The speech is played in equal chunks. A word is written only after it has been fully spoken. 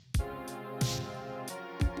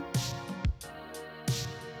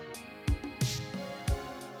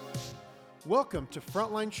Welcome to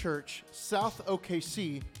Frontline Church South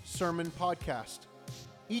OKC Sermon Podcast.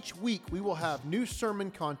 Each week we will have new sermon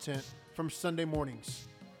content from Sunday mornings,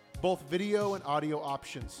 both video and audio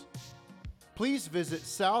options. Please visit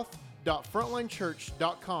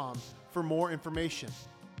south.frontlinechurch.com for more information.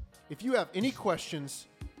 If you have any questions,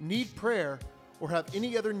 need prayer, or have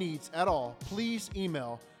any other needs at all, please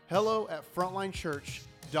email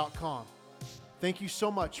hello@frontlinechurch.com. Thank you so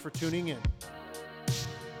much for tuning in.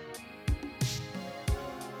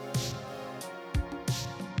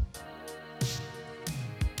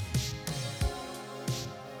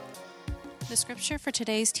 The scripture for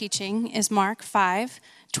today's teaching is Mark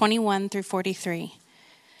 5:21 through 43.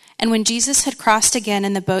 And when Jesus had crossed again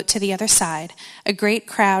in the boat to the other side, a great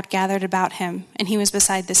crowd gathered about him, and he was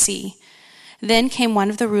beside the sea. Then came one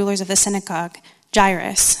of the rulers of the synagogue,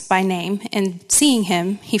 Jairus by name, and seeing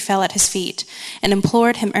him, he fell at his feet and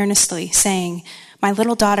implored him earnestly, saying, "My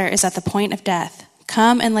little daughter is at the point of death.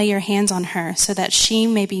 Come and lay your hands on her, so that she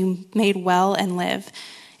may be made well and live."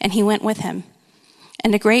 And he went with him.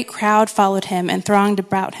 And a great crowd followed him and thronged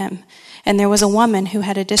about him. And there was a woman who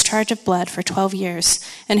had a discharge of blood for 12 years,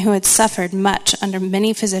 and who had suffered much under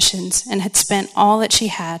many physicians, and had spent all that she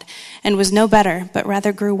had, and was no better, but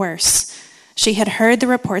rather grew worse. She had heard the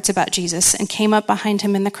reports about Jesus, and came up behind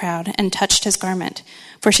him in the crowd, and touched his garment.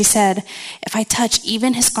 For she said, "If I touch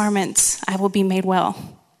even his garments, I will be made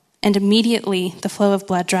well." And immediately the flow of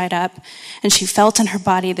blood dried up, and she felt in her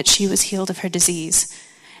body that she was healed of her disease.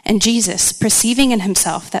 And Jesus, perceiving in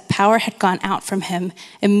himself that power had gone out from him,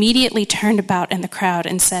 immediately turned about in the crowd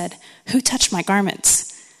and said, "Who touched my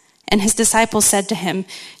garments?" And his disciples said to him,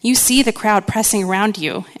 "You see the crowd pressing around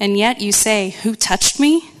you, and yet you say, 'Who touched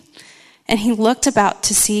me?'" And he looked about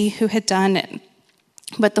to see who had done it.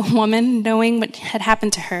 But the woman, knowing what had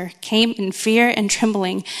happened to her, came in fear and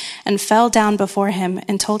trembling, and fell down before him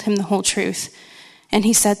and told him the whole truth. And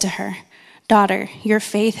he said to her, "Daughter, your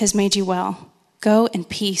faith has made you well. Go in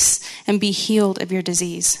peace and be healed of your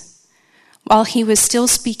disease." While he was still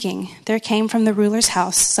speaking, there came from the ruler's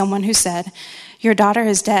house someone who said, "Your daughter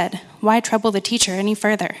is dead. Why trouble the teacher any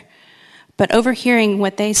further?" But overhearing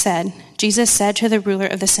what they said, Jesus said to the ruler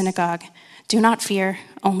of the synagogue, "Do not fear,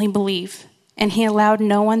 only believe." And he allowed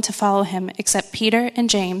no one to follow him except Peter and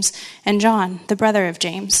James and John, the brother of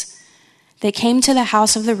James. They came to the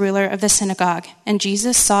house of the ruler of the synagogue, and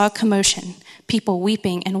Jesus saw a commotion, people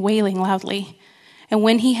weeping and wailing loudly. And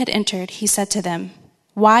when he had entered, he said to them,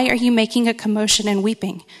 "Why are you making a commotion and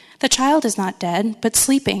weeping? The child is not dead, but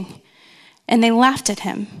sleeping." And they laughed at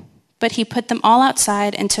him. But he put them all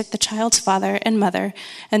outside and took the child's father and mother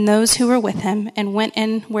and those who were with him and went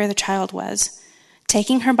in where the child was.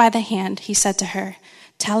 Taking her by the hand, he said to her,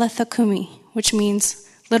 "Talitha cumi," which means,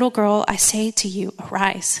 "Little girl, I say to you,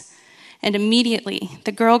 arise." And immediately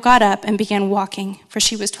the girl got up and began walking, for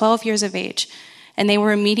she was 12 years of age. And they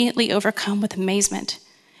were immediately overcome with amazement.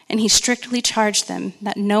 And he strictly charged them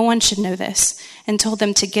that no one should know this, and told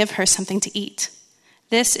them to give her something to eat.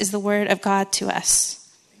 This is the word of God to us.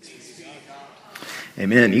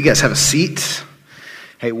 Amen. You guys have a seat.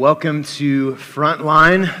 Hey, welcome to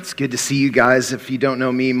Frontline. It's good to see you guys. If you don't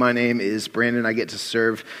know me, my name is Brandon. I get to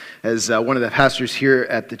serve as one of the pastors here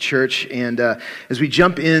at the church. And as we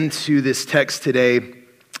jump into this text today,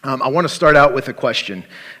 I want to start out with a question.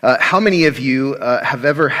 How many of you have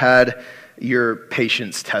ever had your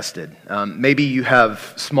patience tested? Maybe you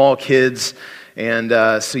have small kids, and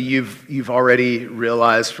so you've already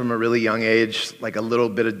realized from a really young age, like a little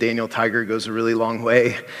bit of Daniel Tiger goes a really long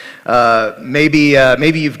way. Maybe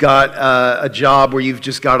you've got a job where you've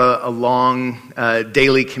just got a long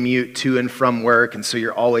daily commute to and from work, and so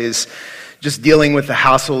you're always just dealing with the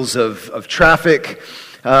hassles of traffic.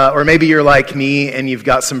 Or maybe you're like me and you've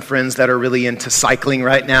got some friends that are really into cycling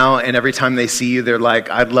right now, and every time they see you, they're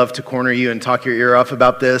like, "I'd love to corner you and talk your ear off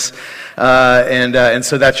about this." And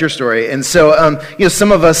so that's your story. And so,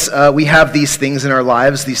 some of us, we have these things in our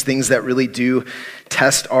lives, these things that really do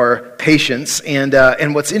test our patience. And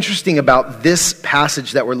what's interesting about this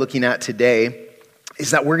passage that we're looking at today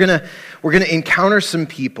is that we're gonna encounter some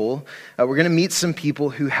people, we're gonna meet some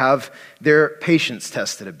people who have their patience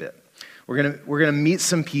tested a bit. We're gonna meet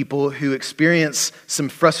some people who experience some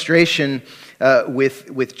frustration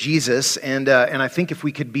with Jesus, and I think if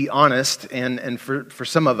we could be honest, and for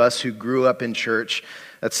some of us who grew up in church,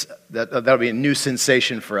 that'll be a new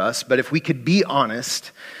sensation for us. But if we could be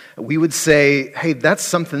honest, we would say, hey, that's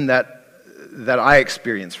something that I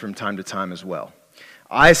experience from time to time as well.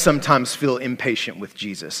 I sometimes feel impatient with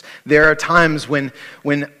Jesus. There are times when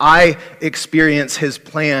I experience his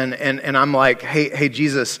plan and I'm like, hey,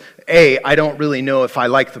 Jesus, A, I don't really know if I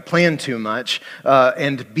like the plan too much,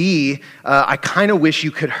 and B, I kind of wish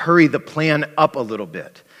you could hurry the plan up a little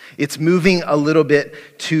bit. It's moving a little bit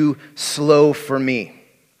too slow for me.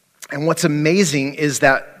 And what's amazing is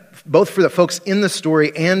that both for the folks in the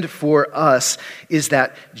story and for us, is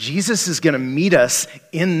that Jesus is going to meet us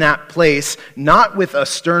in that place, not with a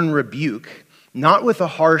stern rebuke, not with a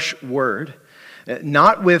harsh word,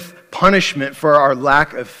 not with punishment for our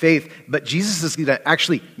lack of faith, but Jesus is going to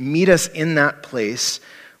actually meet us in that place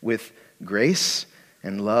with grace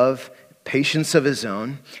and love, patience of his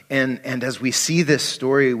own. And as we see this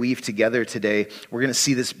story weave together today, we're going to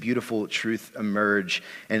see this beautiful truth emerge,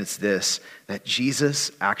 and it's this, that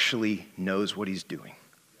Jesus actually knows what he's doing.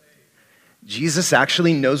 Jesus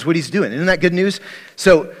actually knows what he's doing. Isn't that good news?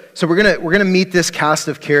 So we're gonna meet this cast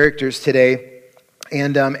of characters today.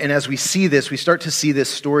 And as we see this, we start to see this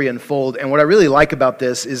story unfold. And what I really like about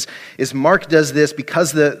this is Mark does this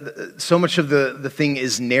because so much of the thing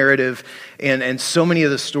is narrative, and so many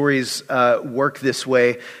of the stories work this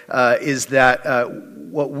way, is that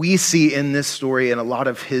what we see in this story and a lot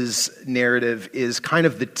of his narrative is kind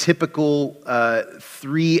of the typical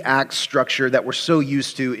 3-act structure that we're so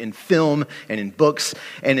used to in film and in books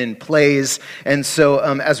and in plays. And so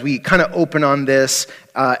as we kind of open on this,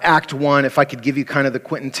 Act 1, if I could give you kind of the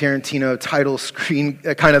Quentin Tarantino title screen,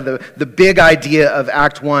 kind of the big idea of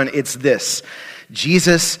Act 1, it's this: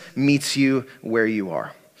 Jesus meets you where you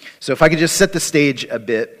are. So if I could just set the stage a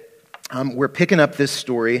bit. We're picking up this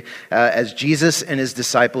story as Jesus and his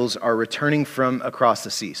disciples are returning from across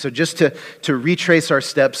the sea. So just to retrace our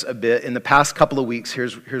steps a bit, in the past couple of weeks,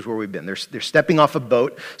 here's where we've been. They're stepping off a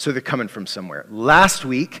boat, so they're coming from somewhere. Last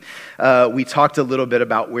week, we talked a little bit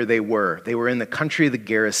about where they were. They were in the country of the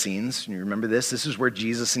Gerasenes. You remember this? This is where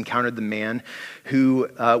Jesus encountered the man who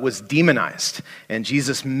was demonized. And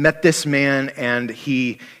Jesus met this man, and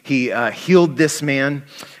he healed this man.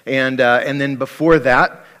 And then before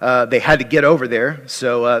that, they had to get over there,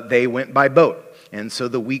 so they went by boat. And so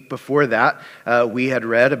the week before that, we had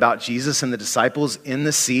read about Jesus and the disciples in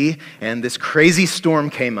the sea, and this crazy storm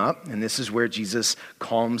came up, and this is where Jesus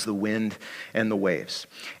calms the wind and the waves.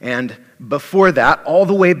 And before that, all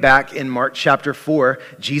the way back in Mark chapter 4,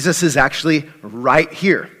 Jesus is actually right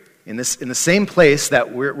here. In the same place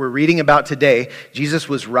that we're reading about today, Jesus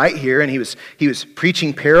was right here, and he was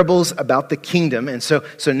preaching parables about the kingdom. And so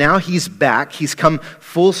now he's back. He's come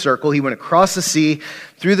full circle. He went across the sea,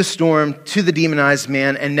 through the storm, to the demonized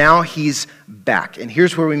man, and now he's back. And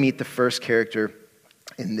here's where we meet the first character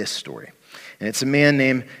in this story. And it's a man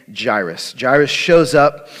named Jairus. Jairus shows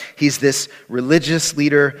up. He's this religious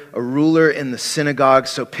leader, a ruler in the synagogue.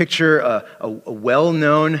 So picture a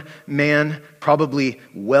well-known man, probably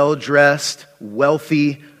well-dressed,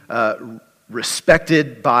 wealthy,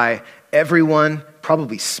 respected by everyone,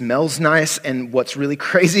 probably smells nice. And what's really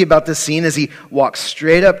crazy about this scene is he walks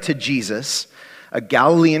straight up to Jesus, a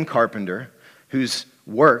Galilean carpenter who's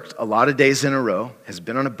worked a lot of days in a row, has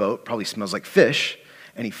been on a boat, probably smells like fish,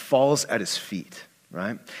 and he falls at his feet,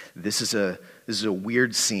 right? This is a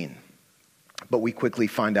weird scene, but we quickly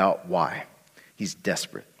find out why. He's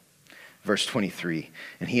desperate. Verse 23,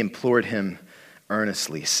 and he implored him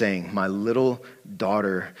earnestly, saying, "My little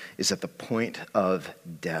daughter is at the point of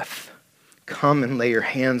death. Come and lay your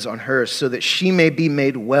hands on her so that she may be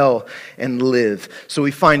made well and live." So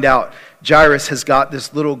we find out Jairus has got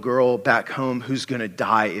this little girl back home who's going to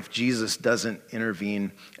die if Jesus doesn't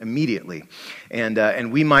intervene immediately.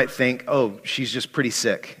 And we might think, oh, she's just pretty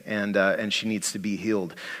sick and she needs to be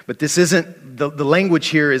healed. But this isn't, the language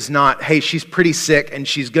here is not, hey, she's pretty sick and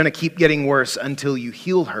she's going to keep getting worse until you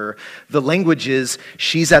heal her. The language is,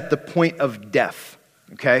 she's at the point of death,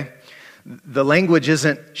 okay? The language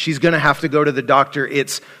isn't, she's going to have to go to the doctor.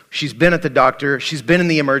 It's, she's been at the doctor. She's been in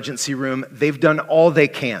the emergency room. They've done all they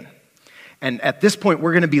can. And at this point,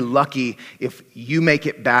 we're going to be lucky if you make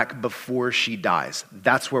it back before she dies.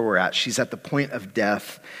 That's where we're at. She's at the point of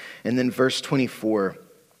death. And then verse 24,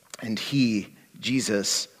 and he,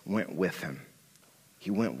 Jesus, went with him. He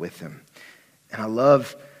went with him. And I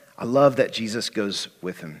love that Jesus goes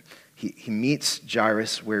with him. He meets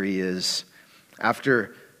Jairus where he is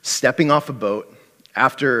after stepping off a boat,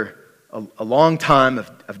 after a long time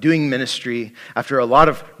of doing ministry, after a lot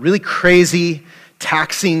of really crazy,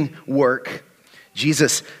 taxing work.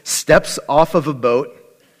 Jesus steps off of a boat.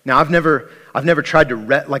 Now, I've never tried to,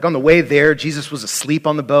 like on the way there, Jesus was asleep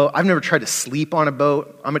on the boat. I've never tried to sleep on a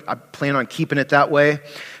boat. I plan on keeping it that way.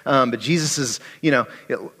 But Jesus is,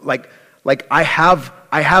 like like I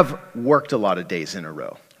have worked a lot of days in a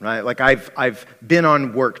row, right? Like I've been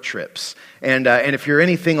on work trips, and if you're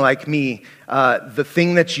anything like me, the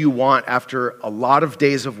thing that you want after a lot of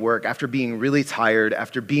days of work, after being really tired,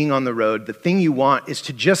 after being on the road, the thing you want is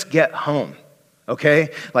to just get home, okay?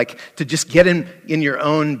 Like to just get in your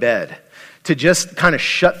own bed, to just kind of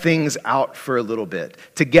shut things out for a little bit,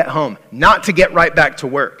 to get home, not to get right back to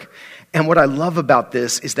work. And what I love about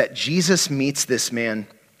this is that Jesus meets this man,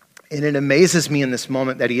 and it amazes me in this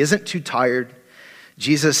moment that he isn't too tired.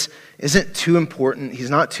 Jesus isn't too important. He's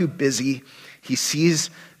not too busy. He sees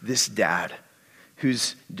this dad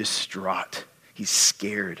who's distraught. He's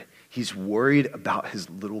scared. He's worried about his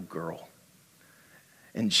little girl.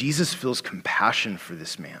 And Jesus feels compassion for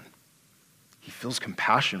this man. He feels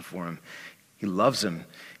compassion for him. He loves him.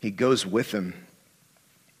 He goes with him.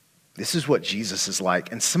 This is what Jesus is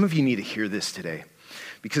like. And some of you need to hear this today.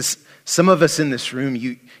 Because some of us in this room,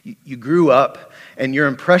 you grew up, and your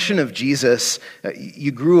impression of Jesus,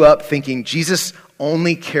 you grew up thinking Jesus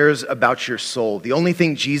only cares about your soul. The only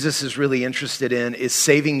thing Jesus is really interested in is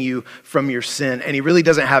saving you from your sin, and he really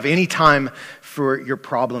doesn't have any time for your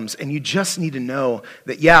problems. And you just need to know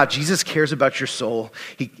that, yeah, Jesus cares about your soul.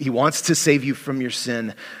 He wants to save you from your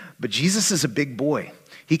sin, but Jesus is a big boy.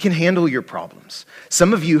 He can handle your problems.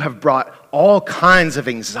 Some of you have brought all kinds of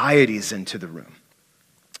anxieties into the room.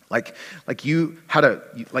 Like you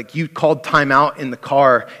called time out in the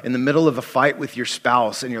car in the middle of a fight with your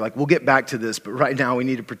spouse, and you're like, we'll get back to this, but right now we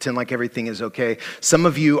need to pretend like everything is okay. Some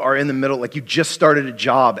of you are in the middle, like you just started a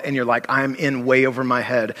job, and you're like, I'm in way over my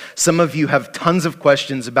head. Some of you have tons of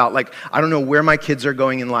questions about, like, I don't know where my kids are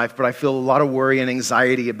going in life, but I feel a lot of worry and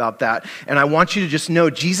anxiety about that. And I want you to just know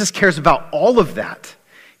Jesus cares about all of that.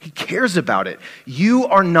 He cares about it. You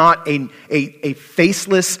are not a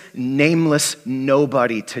faceless, nameless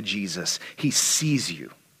nobody to Jesus. He sees you.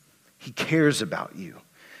 He cares about you.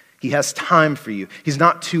 He has time for you. He's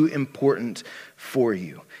not too important for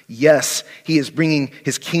you. Yes, he is bringing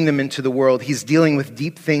his kingdom into the world. He's dealing with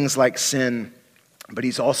deep things like sin, but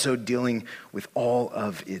he's also dealing with all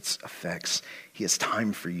of its effects. He has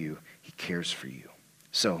time for you. He cares for you.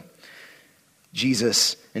 So,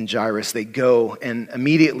 Jesus and Jairus, they go, and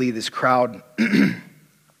immediately this crowd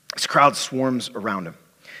swarms around him.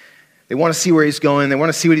 They want to see where he's going. They want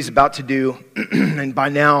to see what he's about to do. And by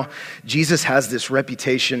now, Jesus has this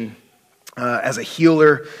reputation as a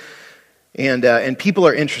healer, and people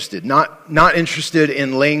are interested. Not interested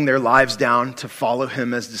in laying their lives down to follow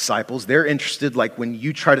him as disciples. They're interested, like when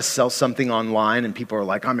you try to sell something online, and people are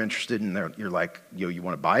like, "I'm interested," and you're like, "Yo, you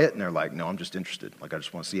want to buy it?" And they're like, "No, I'm just interested. Like I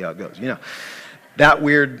just want to see how it goes." You know, that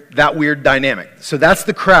weird dynamic. So that's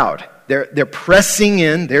the crowd. They're pressing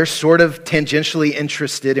in. They're sort of tangentially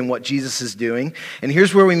interested in what Jesus is doing. And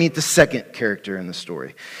here's where we meet the second character in the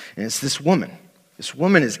story, and it's this woman. This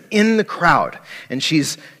woman is in the crowd, and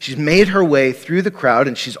she's made her way through the crowd,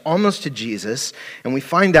 and she's almost to Jesus. And we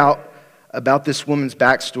find out about this woman's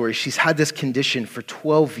backstory. She's had this condition for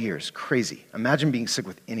 12 years. Crazy. Imagine being sick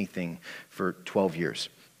with anything for 12 years.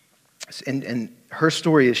 And her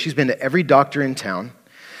story is she's been to every doctor in town.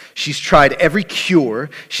 She's tried every cure.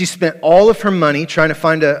 She spent all of her money trying to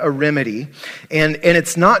find a remedy. And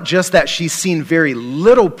it's not just that she's seen very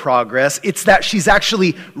little progress, it's that she's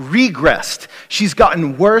actually regressed. She's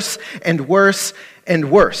gotten worse and worse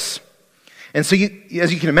and worse. And so,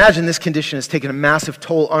 as you can imagine, this condition has taken a massive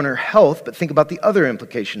toll on her health, but think about the other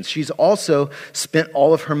implications. She's also spent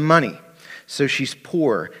all of her money, so she's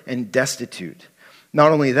poor and destitute.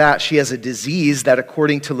 Not only that, she has a disease that,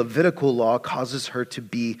 according to Levitical law, causes her to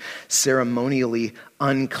be ceremonially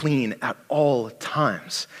unclean at all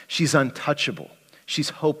times. She's untouchable. She's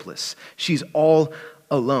hopeless. She's all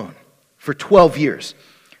alone for 12 years.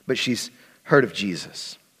 But she's heard of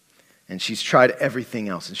Jesus, and she's tried everything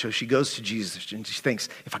else. And so she goes to Jesus, and she thinks,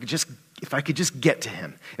 if I could just get to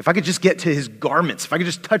him, if I could just get to his garments, if I could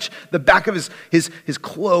just touch the back of his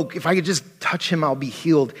cloak, if I could just touch him, I'll be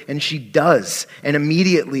healed. And she does, and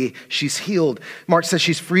immediately she's healed. Mark says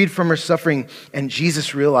she's freed from her suffering, and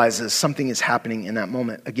Jesus realizes something is happening in that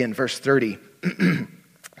moment. Again, verse 30,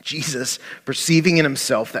 Jesus, perceiving in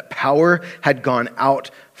himself that power had gone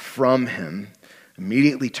out from him,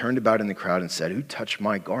 immediately turned about in the crowd and said, "Who touched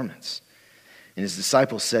my garments?" And his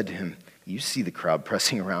disciples said to him, "You see the crowd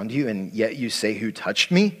pressing around you, and yet you say, 'Who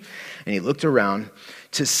touched me?'" And he looked around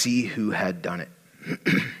to see who had done it.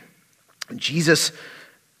 Jesus,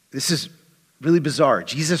 this is really bizarre.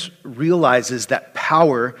 Jesus realizes that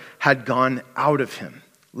power had gone out of him.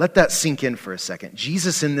 Let that sink in for a second.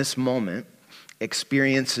 Jesus in this moment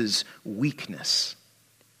experiences weakness.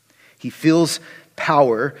 He feels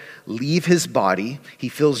power leave his body. He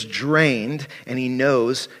feels drained, and he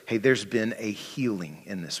knows, hey, there's been a healing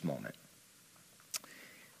in this moment.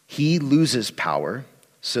 He loses power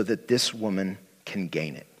so that this woman can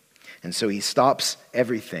gain it. And so he stops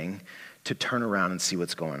everything to turn around and see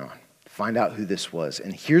what's going on, find out who this was.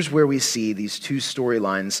 And here's where we see these two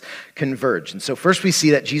storylines converge. And so first we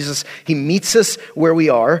see that Jesus, he meets us where we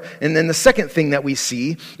are. And then the second thing that we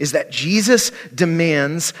see is that Jesus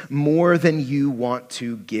demands more than you want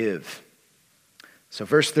to give. So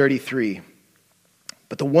verse 33,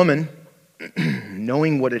 but the woman,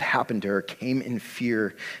 knowing what had happened to her, came in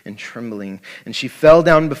fear and trembling, and she fell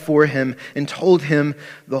down before him and told him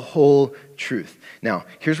the whole truth. Now,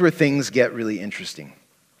 here's where things get really interesting.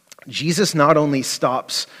 Jesus not only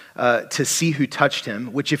stops to see who touched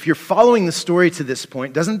him, which if you're following the story to this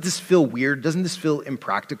point, doesn't this feel weird? Doesn't this feel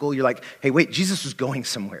impractical? You're like, hey, wait, Jesus was going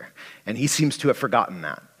somewhere, and he seems to have forgotten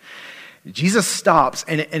that. Jesus stops,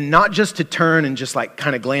 and not just to turn and just like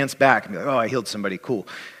kind of glance back and be like, oh, I healed somebody, cool.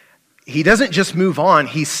 He doesn't just move on.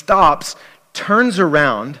 He stops, turns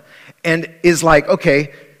around, and is like,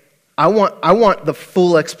 okay, I want the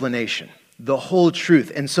full explanation, the whole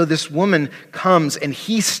truth. And so this woman comes, and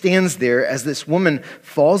he stands there as this woman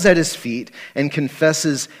falls at his feet and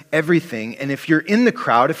confesses everything. And if you're in the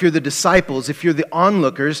crowd, if you're the disciples, if you're the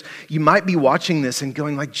onlookers, you might be watching this and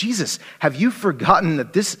going like, Jesus, have you forgotten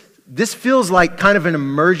that this feels like kind of an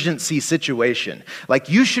emergency situation? Like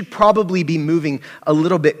you should probably be moving a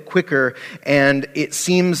little bit quicker, and it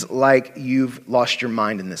seems like you've lost your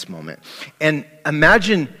mind in this moment. And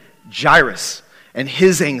imagine Jairus and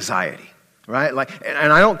his anxiety, right?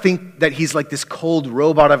 And I don't think that he's like this cold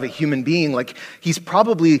robot of a human being. Like he's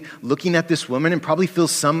probably looking at this woman and probably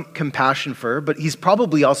feels some compassion for her, but he's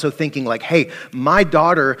probably also thinking like, hey, my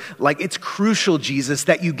daughter, like it's crucial, Jesus,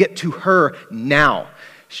 that you get to her now.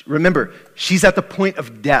 Remember, she's at the point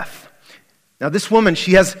of death. Now, this woman,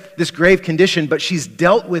 she has this grave condition, but she's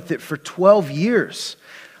dealt with it for 12 years.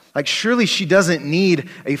 Like, surely she doesn't need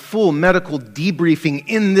a full medical debriefing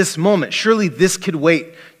in this moment. Surely this could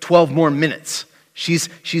wait 12 more minutes. She's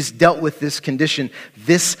dealt with this condition.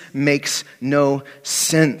 This makes no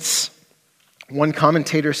sense. One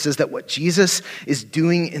commentator says that what Jesus is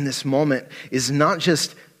doing in this moment is not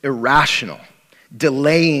just irrational,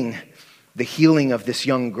 delaying the healing of this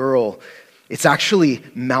young girl. It's actually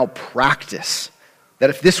malpractice. That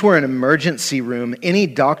if this were an emergency room, any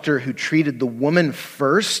doctor who treated the woman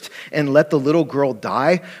first and let the little girl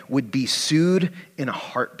die would be sued in a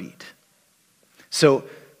heartbeat. So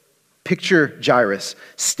picture Jairus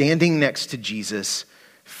standing next to Jesus,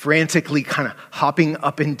 frantically kind of hopping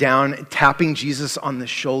up and down, tapping Jesus on the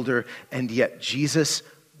shoulder, and yet Jesus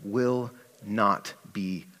will not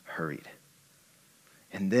be hurried.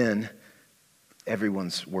 And then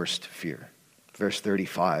everyone's worst fear. Verse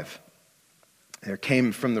 35. There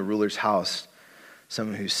came from the ruler's house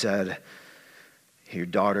someone who said, your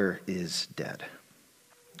daughter is dead.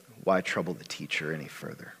 Why trouble the teacher any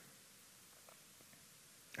further?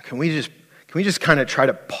 Can we just kind of try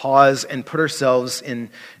to pause and put ourselves in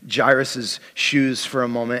Jairus' shoes for a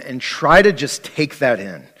moment and try to just take that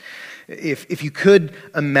in? If you could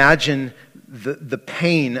imagine the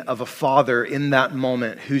pain of a father in that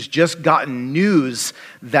moment who's just gotten news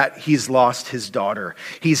that he's lost his daughter.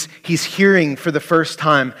 He's hearing for the first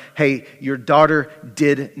time, hey, your daughter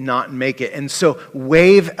did not make it. And so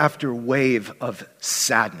wave after wave of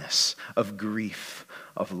sadness, of grief,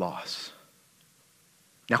 of loss.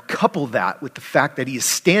 Now couple that with the fact that he is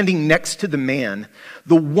standing next to the man,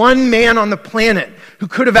 the one man on the planet who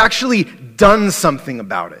could have actually done something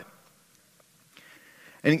about it.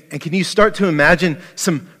 And can you start to imagine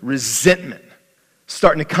some resentment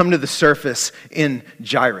starting to come to the surface in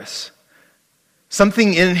Jairus?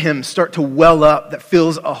 Something in him start to well up that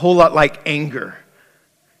feels a whole lot like anger.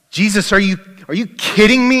 Jesus, are you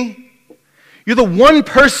kidding me? You're the one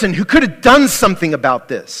person who could have done something about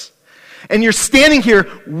this. And you're standing here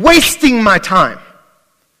wasting my time.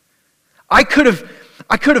 I could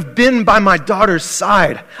have been by my daughter's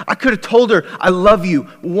side. I could have told her, I love you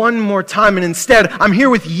one more time. And instead, I'm here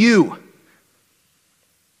with you.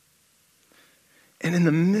 And in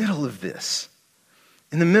the middle of this,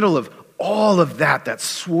 in the middle of all of that that's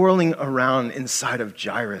swirling around inside of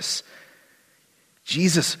Jairus,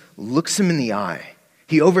 Jesus looks him in the eye.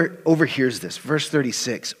 He overhears this. Verse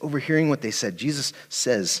 36, overhearing what they said, Jesus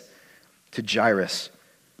says to Jairus,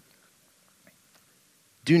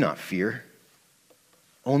 do not fear.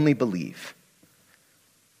 Only believe.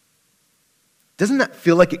 Doesn't that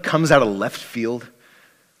feel like it comes out of left field?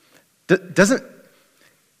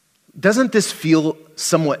 doesn't this feel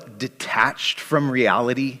somewhat detached from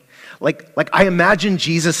reality? Like I imagine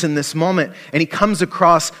Jesus in this moment, and he comes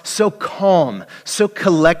across so calm, so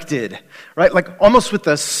collected, right? Like almost with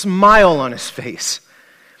a smile on his face.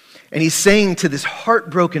 And he's saying to this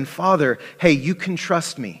heartbroken father, hey, you can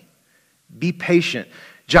trust me. Be patient.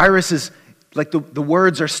 Jairus is, like the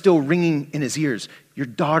words are still ringing in his ears. Your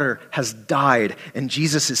daughter has died. And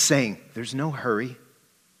Jesus is saying, there's no hurry.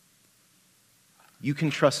 You can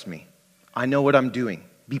trust me. I know what I'm doing.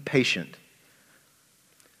 Be patient.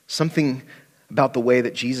 Something about the way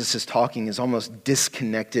that Jesus is talking is almost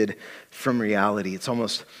disconnected from reality. It's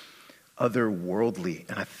almost otherworldly.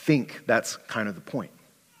 And I think that's kind of the point.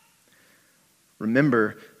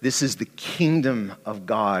 Remember, this is the kingdom of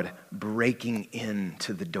God breaking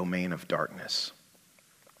into the domain of darkness.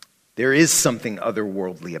 There is something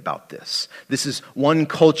otherworldly about this. This is one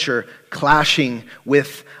culture clashing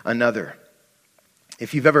with another.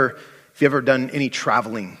 If you've ever done any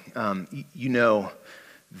traveling, you know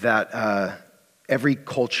that every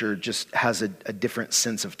culture just has a different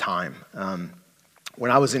sense of time. When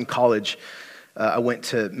I was in college, I went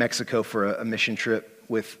to Mexico for a mission trip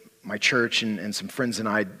with my church, and some friends and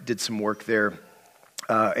I did some work there.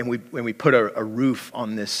 And we put a roof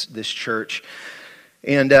on this church,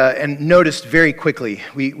 and noticed very quickly,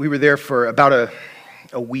 we were there for about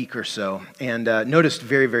a week or so, and noticed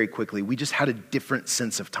very, very quickly, we just had a different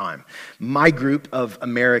sense of time. My group of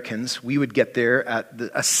Americans, we would get there at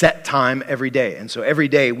a set time every day, and so every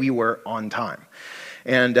day we were on time.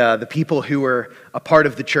 And the people who were a part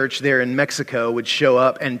of the church there in Mexico would show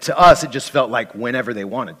up, and to us, it just felt like whenever they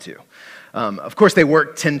wanted to. Of course, they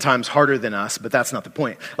worked 10 times harder than us, but that's not the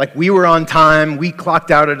point. Like, we were on time, we clocked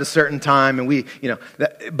out at a certain time, and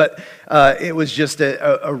it was just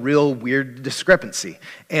a real weird discrepancy.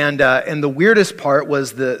 And the weirdest part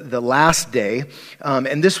was the last day,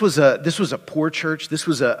 and this was a poor church. This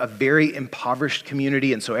was a very impoverished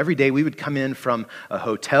community, and so every day we would come in from a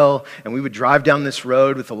hotel, and we would drive down this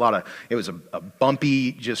road with it was a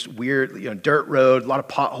bumpy, just weird, dirt road, a lot of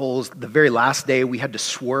potholes. The very last day, we had to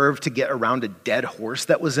swerve to get around a dead horse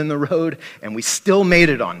that was in the road, and we still made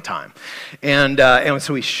it on time. And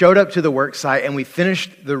so we showed up to the work site, and we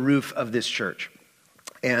finished the roof of this church.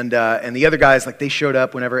 And the other guys, they showed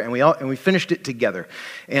up whenever, and we finished it together.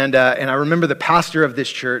 And I remember the pastor of this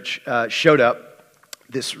church showed up.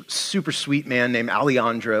 This super sweet man named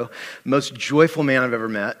Alejandro, most joyful man I've ever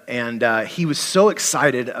met, and he was so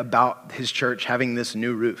excited about his church having this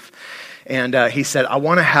new roof. And he said, I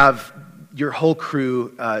want to have your whole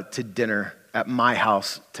crew to dinner at my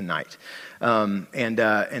house tonight.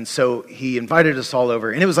 And so he invited us all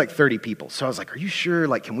over, and it was like 30 people. So I was like, are you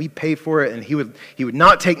sure? Can we pay for it? And he would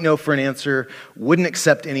not take no for an answer, wouldn't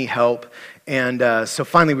accept any help. And so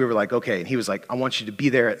finally we were like, okay. And he was like, I want you to be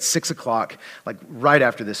there at 6 o'clock, right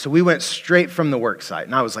after this. So we went straight from the work site.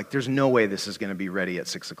 And I was like, there's no way this is going to be ready at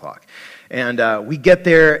 6 o'clock. And we get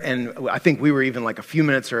there, and I think we were even a few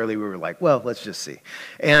minutes early. We were like, well, let's just see.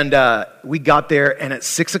 And we got there, and at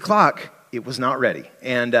 6 o'clock, it was not ready,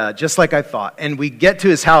 and just like I thought. And we get to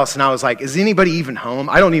his house, and I was like, is anybody even home?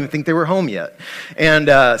 I don't even think they were home yet. And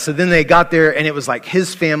so then they got there, and it was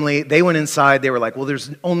his family. They went inside. They were like, well,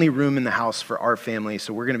 there's only room in the house for our family,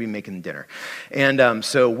 so we're going to be making dinner. And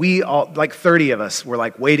so we all, 30 of us,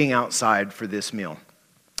 were waiting outside for this meal.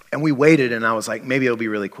 And we waited, and I was like, maybe it'll be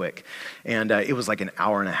really quick. And it was an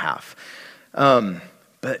hour and a half.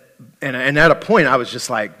 But at a point, I was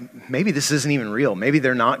just like, maybe this isn't even real. Maybe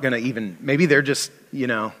they're not going to even, maybe they're just,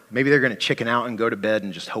 maybe they're going to chicken out and go to bed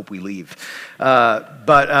and just hope we leave.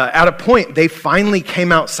 But at a point, they finally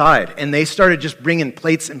came outside, and they started just bringing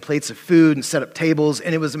plates and plates of food and set up tables,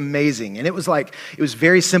 and it was amazing. And it was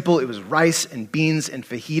very simple. It was rice and beans and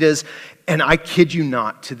fajitas. And I kid you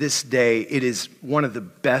not, to this day, it is one of the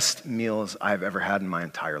best meals I've ever had in my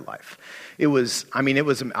entire life. I was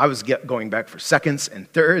going back for seconds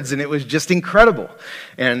and thirds, and it was just incredible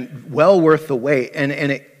and well worth the wait. And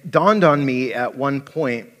it dawned on me at one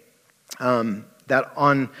point that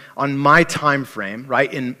on my time frame,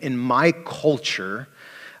 right, in my culture,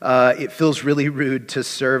 it feels really rude to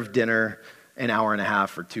serve dinner an hour and a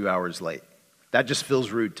half or 2 hours late. That just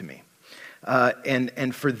feels rude to me.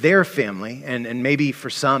 And for their family, and maybe for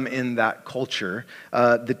some in that culture,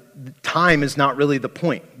 the time is not really the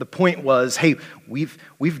point. The point was, hey,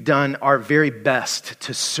 we've done our very best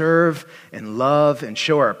to serve and love and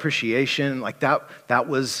show our appreciation. That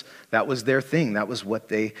was their thing. That was what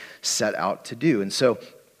they set out to do. And so,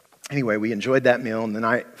 anyway, we enjoyed that meal, and the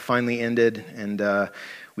night finally ended, and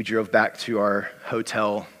we drove back to our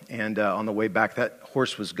hotel. And on the way back, that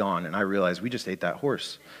horse was gone, and I realized we just ate that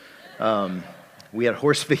horse. We had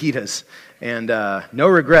horse fajitas, and no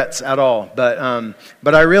regrets at all.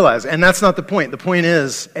 But I realize, and that's not the point. The point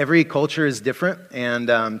is, every culture is different, and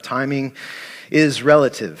timing is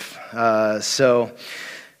relative. So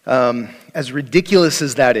as ridiculous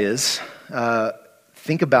as that is,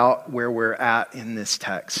 think about where we're at in this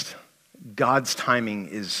text. God's timing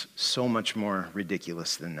is so much more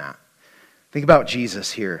ridiculous than that. Think about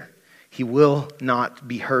Jesus here. He will not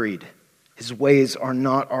be hurried. His ways are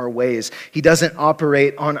not our ways. He doesn't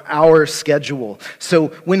operate on our schedule. So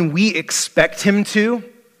when we expect him to,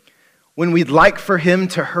 when we'd like for him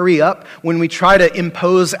to hurry up, when we try to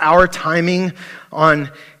impose our timing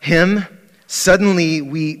on him, suddenly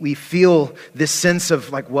we feel this sense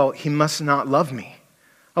of like, well, he must not love me.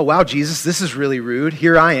 Oh, wow, Jesus, this is really rude.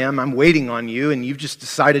 Here I am. I'm waiting on you, and you've just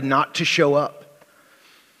decided not to show up.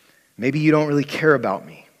 Maybe you don't really care about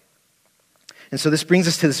me. And so this brings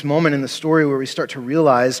us to this moment in the story where we start to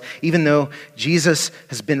realize, even though Jesus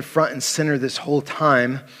has been front and center this whole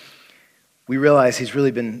time, we realize he's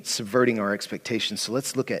really been subverting our expectations. So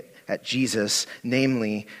let's look at Jesus,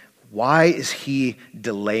 namely, why is he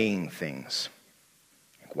delaying things?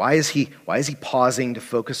 Why is he pausing to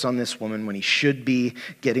focus on this woman when he should be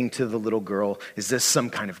getting to the little girl? Is this some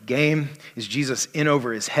kind of game? Is Jesus in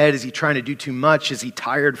over his head? Is he trying to do too much? Is he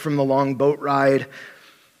tired from the long boat ride?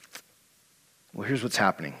 Well, here's what's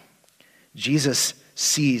happening. Jesus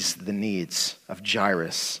sees the needs of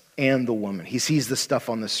Jairus and the woman. He sees the stuff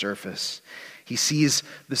on the surface. He sees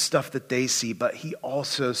the stuff that they see, but he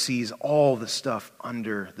also sees all the stuff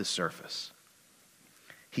under the surface.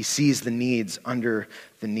 He sees the needs under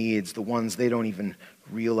the needs, the ones they don't even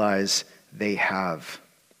realize they have.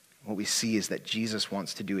 What we see is that Jesus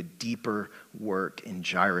wants to do a deeper work in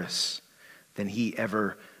Jairus than he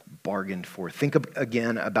ever bargained for. Think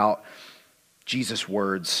again about Jesus'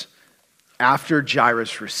 words after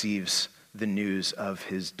Jairus receives the news of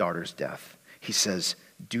his daughter's death. He says,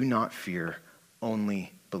 "Do not fear,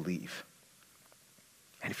 only believe."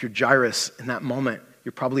 And if you're Jairus in that moment,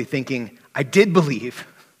 you're probably thinking, I did believe.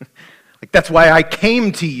 Like, that's why I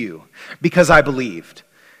came to you, because I believed.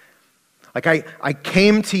 Like, I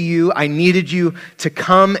came to you, I needed you to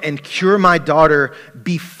come and cure my daughter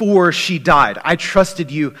before she died. I trusted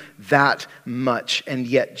you that much, and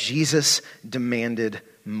yet Jesus demanded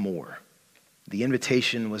more. The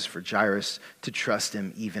invitation was for Jairus to trust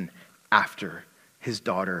him even after his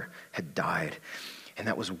daughter had died. And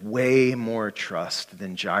that was way more trust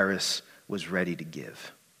than Jairus was ready to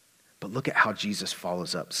give. But look at how Jesus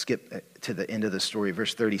follows up. Skip to the end of the story,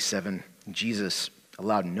 verse 37. Jesus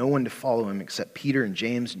allowed no one to follow him except Peter and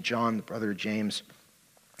James and John, the brother of James.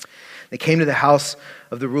 They came to the house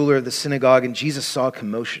of the ruler of the synagogue, and Jesus saw a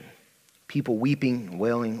commotion, people weeping and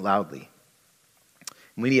wailing loudly.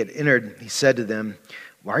 And when he had entered, he said to them,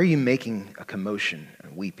 "Why are you making a commotion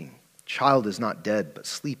and weeping? The child is not dead, but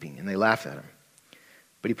sleeping." And they laughed at him.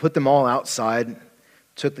 But he put them all outside,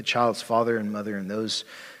 took the child's father and mother and those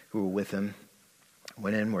who were with him,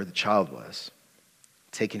 went in where the child was.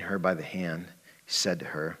 Taking her by the hand, he said to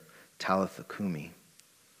her, "Talitha cumi,"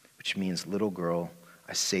 which means, "Little girl,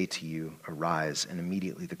 I say to you, arise." And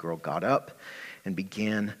immediately the girl got up and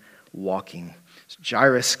began walking. So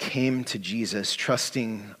Jairus came to Jesus,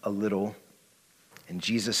 trusting a little, and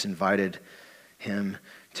Jesus invited him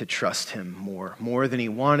to trust him more than he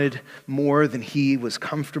wanted, more than he was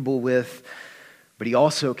comfortable with. But he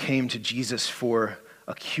also came to Jesus for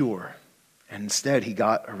a cure, and instead he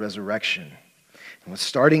got a resurrection. And what's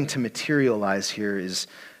starting to materialize here is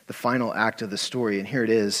the final act of the story, and here it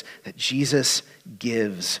is, that Jesus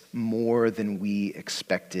gives more than we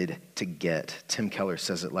expected to get. Tim Keller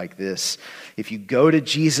says it like this: if you go to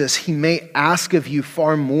Jesus, he may ask of you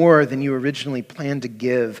far more than you originally planned to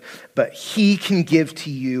give, but he can give to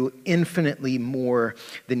you infinitely more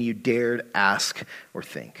than you dared ask or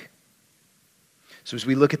think. So as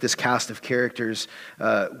we look at this cast of characters,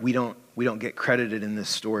 we don't get credited in this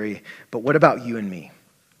story, but what about you and me?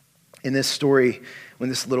 In this story, when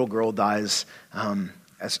this little girl dies,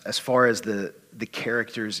 as far as the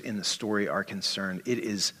characters in the story are concerned, it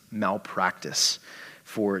is malpractice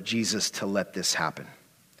for Jesus to let this happen.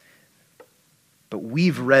 But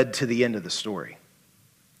we've read to the end of the story,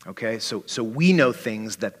 okay? So we know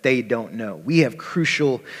things that they don't know. We have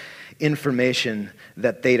crucial information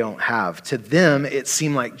that they don't have. To them, it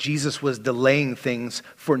seemed like Jesus was delaying things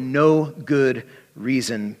for no good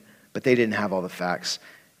reason, but they didn't have all the facts.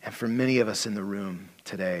 And for many of us in the room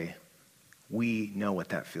today, we know what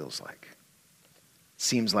that feels like. It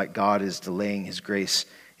seems like God is delaying his grace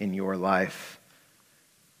in your life,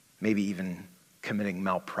 maybe even committing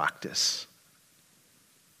malpractice.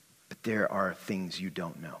 But there are things you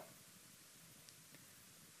don't know.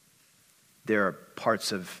 There are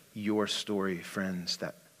parts of your story, friends,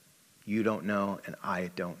 that you don't know and I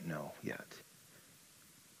don't know yet.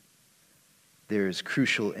 There is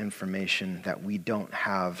crucial information that we don't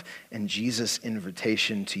have, and Jesus'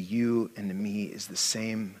 invitation to you and to me is the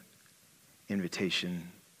same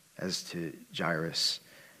invitation as to Jairus.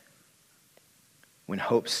 When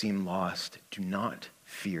hope seemed lost, do not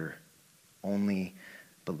fear, only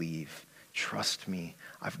believe. Trust me,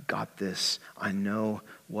 I've got this. I know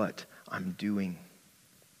what I'm doing.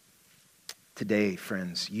 Today,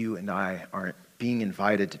 friends, you and I are being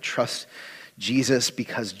invited to trust Jesus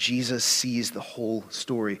because Jesus sees the whole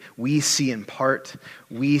story. We see in part.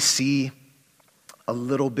 We see a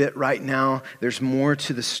little bit right now. There's more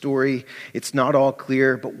to the story. It's not all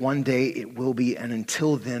clear, but one day it will be. And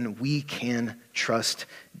until then, we can trust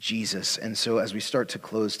Jesus. And so as we start to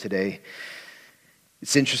close today,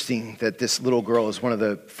 it's interesting that this little girl is one of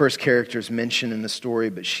the first characters mentioned in the story,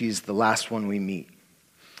 but she's the last one we meet,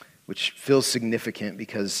 which feels significant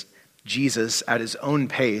because Jesus, at his own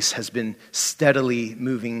pace, has been steadily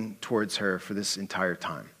moving towards her for this entire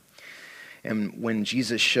time. And when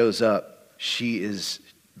Jesus shows up, she is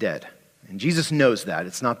dead. And Jesus knows that.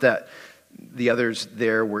 It's not that the others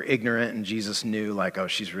there were ignorant and Jesus knew, like, oh,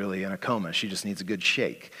 she's really in a coma. She just needs a good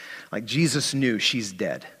shake. Like, Jesus knew she's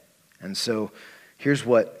dead. And so here's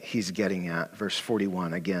what he's getting at. Verse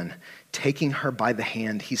 41 again. Taking her by the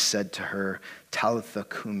hand, he said to her, Talitha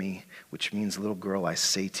Kumi, which means, little girl, I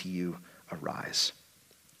say to you, arise.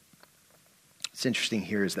 What's interesting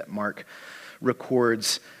here is that Mark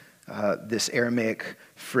records this Aramaic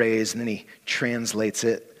phrase, and then he translates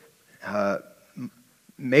it,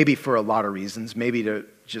 maybe for a lot of reasons, maybe to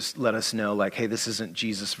just let us know, like, hey, this isn't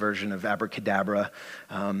Jesus' version of abracadabra.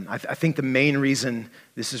 I think the main reason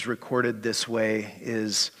this is recorded this way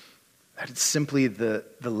is that it's simply the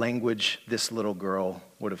language this little girl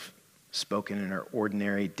would have spoken in her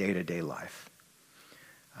ordinary day-to-day life.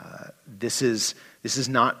 This is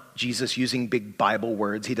not Jesus using big Bible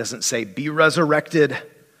words. He doesn't say, be resurrected.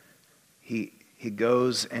 He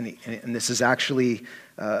goes, and this is actually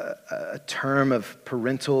a term of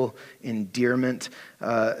parental endearment.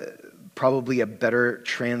 Probably a better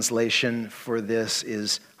translation for this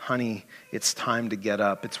is, honey, it's time to get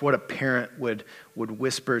up. It's what a parent would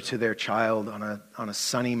whisper to their child on a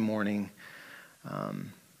sunny morning.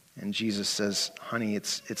 And Jesus says, honey,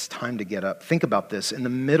 it's time to get up. Think about this. In the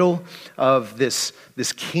middle of this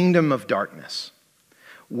kingdom of darkness,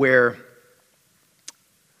 where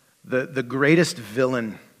the greatest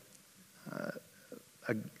villain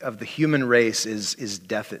of the human race is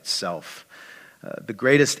death itself. The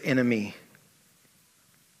greatest enemy,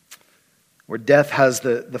 where death has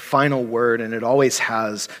the final word, and it always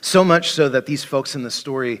has. So much so that these folks in the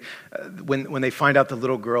story, when they find out the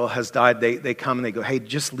little girl has died, they come and they go, hey,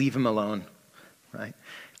 just leave him alone, right?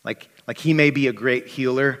 Like he may be a great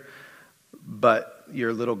healer, but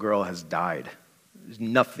your little girl has died. There's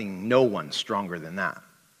no one stronger than that.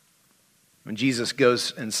 When Jesus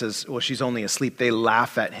goes and says, well, she's only asleep, they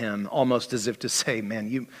laugh at him almost as if to say, man,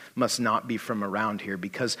 you must not be from around here.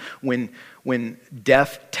 Because when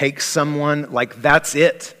death takes someone, like, that's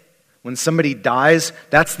it. When somebody dies,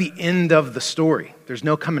 that's the end of the story. There's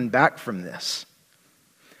no coming back from this.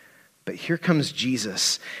 But here comes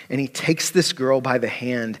Jesus, and he takes this girl by the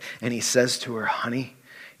hand, and he says to her, honey,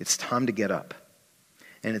 it's time to get up.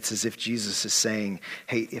 And it's as if Jesus is saying,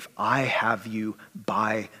 hey, if I have you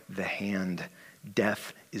by the hand,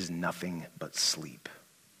 death is nothing but sleep.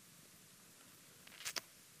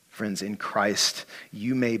 Friends, in Christ,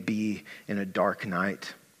 you may be in a dark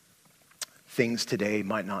night. Things today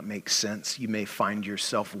might not make sense. You may find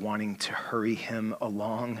yourself wanting to hurry him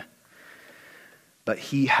along. But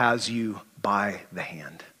he has you by the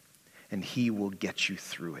hand, and he will get you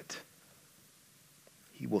through it.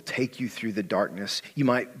 He will take you through the darkness. You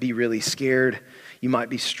might be really scared. You might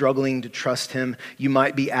be struggling to trust him. You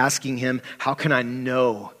might be asking him, how can I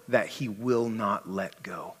know that he will not let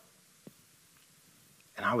go?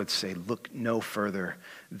 And I would say, look no further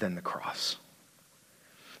than the cross.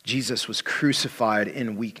 Jesus was crucified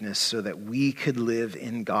in weakness so that we could live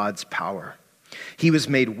in God's power. He was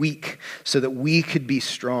made weak so that we could be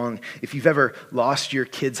strong. If you've ever lost your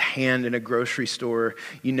kid's hand in a grocery store,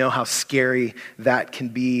 you know how scary that can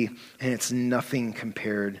be, and it's nothing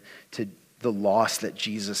compared to the loss that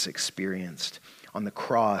Jesus experienced. On the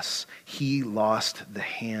cross, he lost the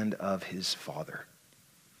hand of his Father.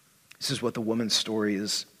 This is what the woman's story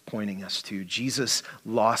is pointing us to. Jesus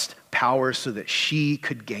lost power so that she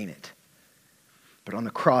could gain it. But on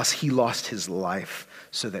the cross, he lost his life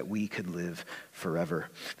so that we could live forever.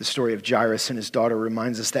 The story of Jairus and his daughter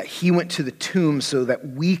reminds us that he went to the tomb so that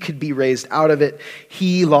we could be raised out of it.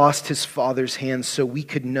 He lost his Father's hand so we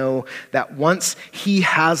could know that once he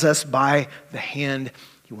has us by the hand,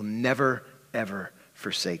 he will never, ever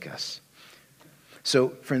forsake us. So,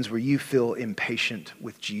 friends, where you feel impatient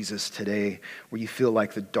with Jesus today, where you feel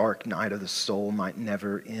like the dark night of the soul might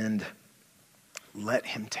never end, let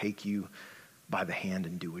him take you by the hand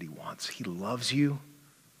and do what he wants. He loves you,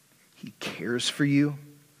 he cares for you,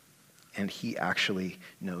 and he actually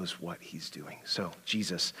knows what he's doing. So,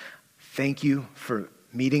 Jesus, thank you for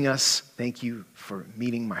meeting us. Thank you for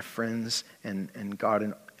meeting my friends and God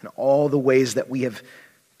in all the ways that we have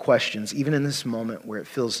questions, even in this moment where it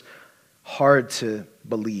feels hard to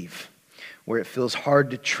believe, where it feels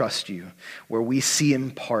hard to trust you, where we see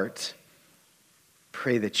in part.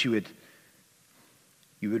 Pray that you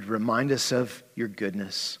would remind us of your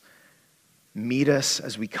goodness. Meet us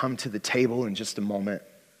as we come to the table in just a moment,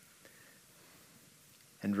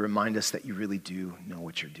 and remind us that you really do know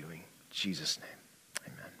what you're doing. In Jesus' name.